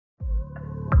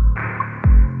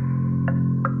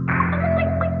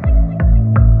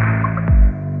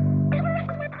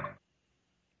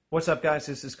What's up, guys?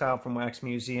 This is Kyle from Wax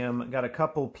Museum. Got a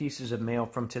couple pieces of mail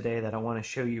from today that I want to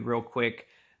show you real quick.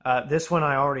 This one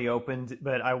I already opened,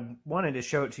 but I wanted to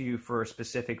show it to you for a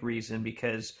specific reason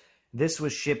because this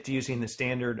was shipped using the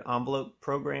standard envelope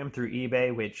program through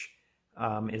eBay, which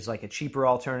is like a cheaper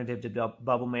alternative to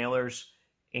bubble mailers.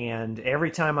 And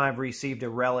every time I've received a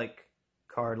relic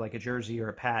card, like a jersey or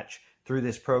a patch, through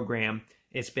this program,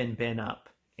 it's been bent up.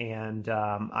 And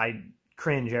I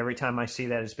cringe every time I see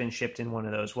that it's been shipped in one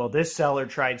of those. Well, this seller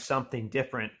tried something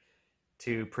different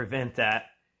to prevent that.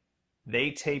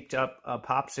 They taped up a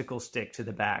popsicle stick to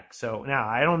the back. So now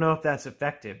I don't know if that's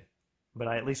effective, but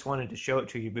I at least wanted to show it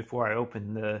to you before I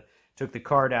took the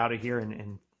card out of here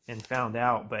and found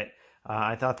out. But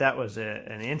I thought that was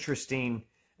an interesting,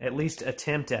 at least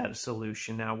attempt at a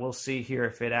solution. Now we'll see here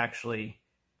if it actually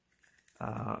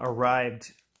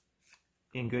arrived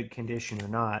in good condition or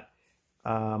not.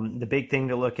 The big thing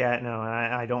to look at, no,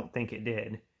 I don't think it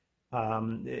did.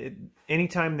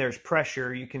 Anytime there's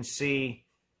pressure, you can see,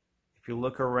 if you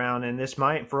look around, and this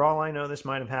might, for all I know, this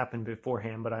might have happened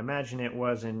beforehand, but I imagine it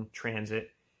was in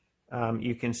transit.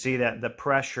 You can see that the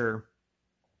pressure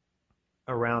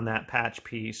around that patch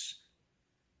piece,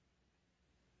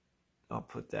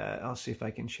 I'll see if I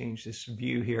can change this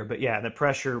view here, but yeah, the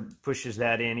pressure pushes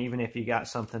that in, even if you got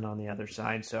something on the other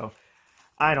side. So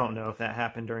I don't know if that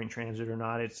happened during transit or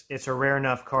not. It's a rare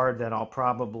enough card that I'll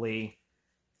probably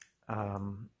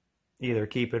either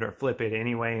keep it or flip it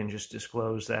anyway and just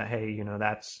disclose that, hey, you know,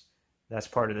 that's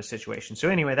part of the situation. So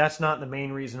anyway, that's not the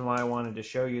main reason why I wanted to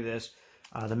show you this.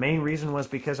 The main reason was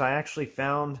because I actually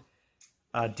found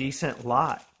a decent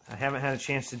lot. I haven't had a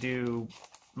chance to do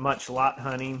much lot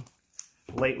hunting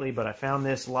lately, but I found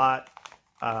this lot,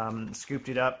 scooped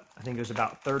it up. I think it was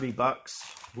about 30 bucks,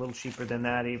 a little cheaper than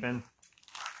that even.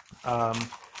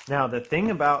 Now, the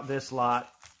thing about this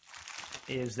lot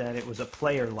is that it was a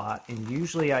player lot, and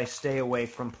usually I stay away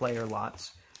from player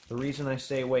lots. The reason I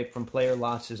stay away from player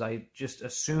lots is I just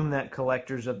assume that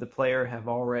collectors of the player have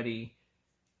already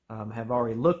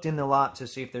looked in the lot to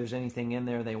see if there's anything in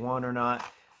there they want or not.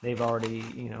 They've already,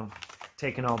 you know,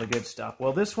 taken all the good stuff.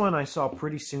 Well, this one I saw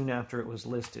pretty soon after it was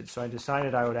listed, so I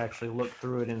decided I would actually look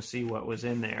through it and see what was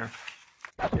in there.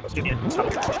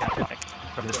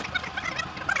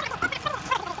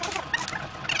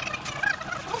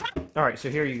 All right, so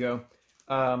here you go.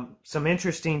 Some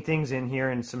interesting things in here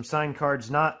and some signed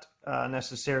cards, not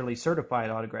necessarily certified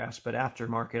autographs, but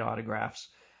aftermarket autographs.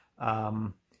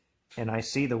 And I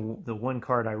see the one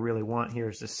card I really want here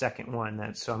is the second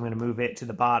one. So I'm going to move it to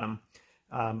the bottom.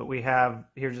 But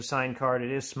here's a signed card.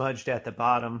 It is smudged at the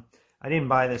bottom. I didn't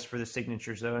buy this for the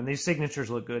signatures, though. And these signatures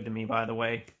look good to me, by the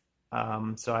way.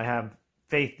 So I have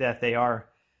faith that they are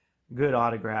good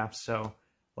autographs. So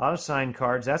a lot of signed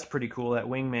cards. That's pretty cool, that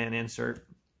Wingman insert.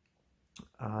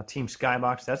 Team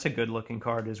Skybox, that's a good-looking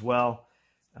card as well.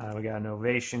 We got an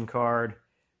Ovation card,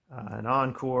 an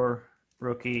Encore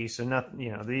rookie. So nothing,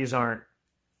 you know, these aren't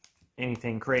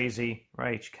anything crazy,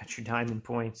 right? You got your diamond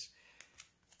points.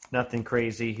 Nothing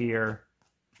crazy here.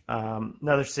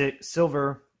 Another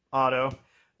silver auto.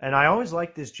 And I always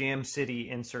like this Jam City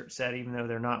insert set, even though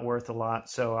they're not worth a lot.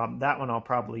 So that one I'll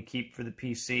probably keep for the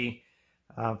PC.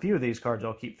 A few of these cards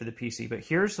I'll keep for the PC. But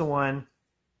here's the one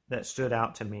that stood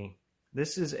out to me.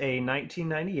 This is a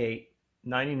 1998-99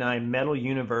 Metal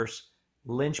Universe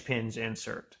Lynchpins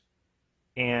insert.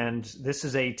 And this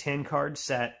is a 10-card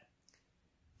set.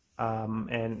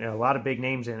 And a lot of big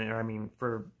names in it. I mean,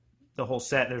 for the whole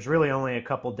set, there's really only a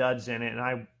couple duds in it. And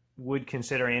I would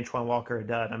consider Antoine Walker a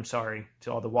dud. I'm sorry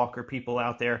to all the Walker people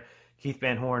out there. Keith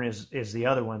Van Horn is the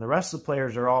other one. The rest of the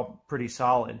players are all pretty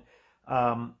solid.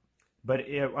 But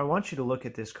I want you to look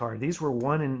at this card. These were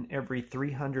one in every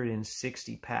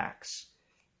 360 packs.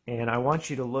 And I want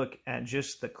you to look at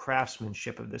just the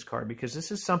craftsmanship of this card, because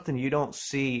this is something you don't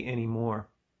see anymore.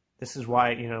 This is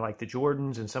why, you know, like the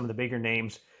Jordans and some of the bigger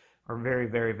names are very,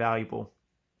 very valuable.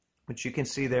 But you can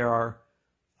see there are,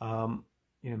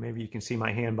 you know, maybe you can see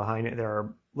my hand behind it. There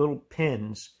are little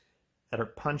pins that are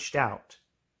punched out.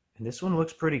 And this one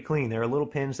looks pretty clean. There are little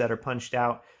pins that are punched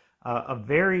out. A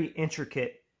very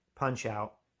intricate punch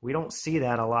out. We don't see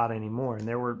that a lot anymore. And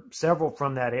there were several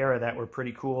from that era that were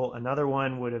pretty cool. Another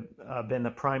one would have been the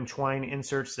Prime Twine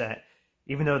inserts that,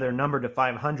 even though they're numbered to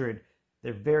 500,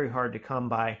 they're very hard to come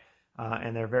by.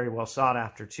 And they're very well sought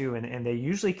after too. And they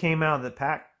usually came out of the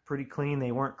pack pretty clean.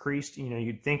 They weren't creased. You know,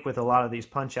 you'd think with a lot of these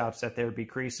punch outs that there would be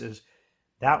creases.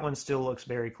 That one still looks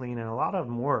very clean, and a lot of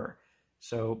them were.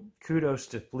 So kudos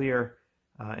to Fleer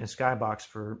and Skybox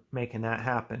for making that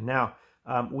happen. Now,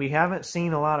 we haven't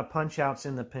seen a lot of punch outs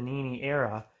in the Panini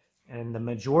era, And the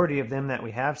majority of them that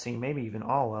we have seen, maybe even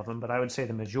all of them, but I would say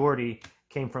the majority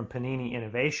came from Panini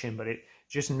Innovation, but it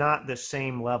just not the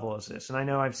same level as this. And I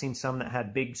know I've seen some that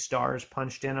had big stars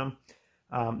punched in them.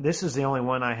 This is the only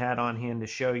one I had on hand to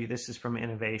show you. This is from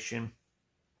Innovation.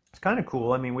 It's kind of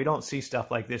cool. I mean, we don't see stuff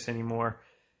like this anymore.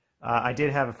 I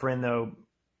did have a friend, though,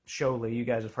 Sholey, you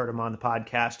guys have heard him on the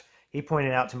podcast. He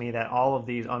pointed out to me that all of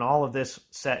these, on all of this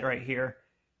set right here,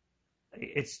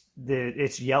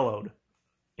 it's yellowed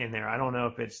in there. I don't know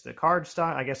if it's the card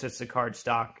stock. I guess it's the card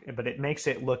stock, but it makes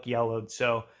it look yellowed.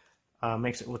 So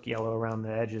makes it look yellow around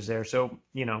the edges there. So,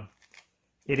 you know,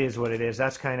 it is what it is.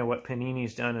 That's kind of what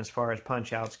Panini's done as far as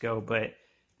punch outs go, but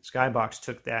Skybox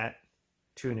took that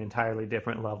to an entirely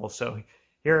different level. So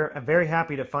here, I'm very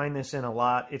happy to find this in a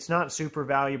lot. It's not super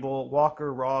valuable.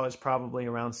 Walker Raw is probably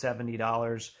around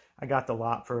 $70. I got the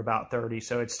lot for about $30,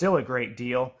 so it's still a great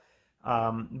deal.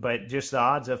 But just the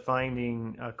odds of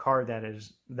finding a card that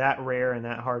is that rare and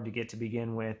that hard to get to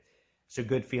begin with, it's a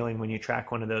good feeling when you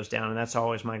track one of those down, and that's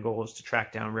always my goal, is to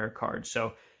track down rare cards.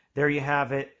 So there you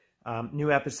have it.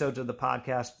 New episodes of the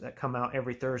podcast that come out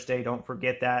every Thursday. Don't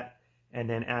forget that. And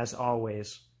then, as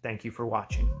always, thank you for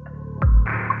watching.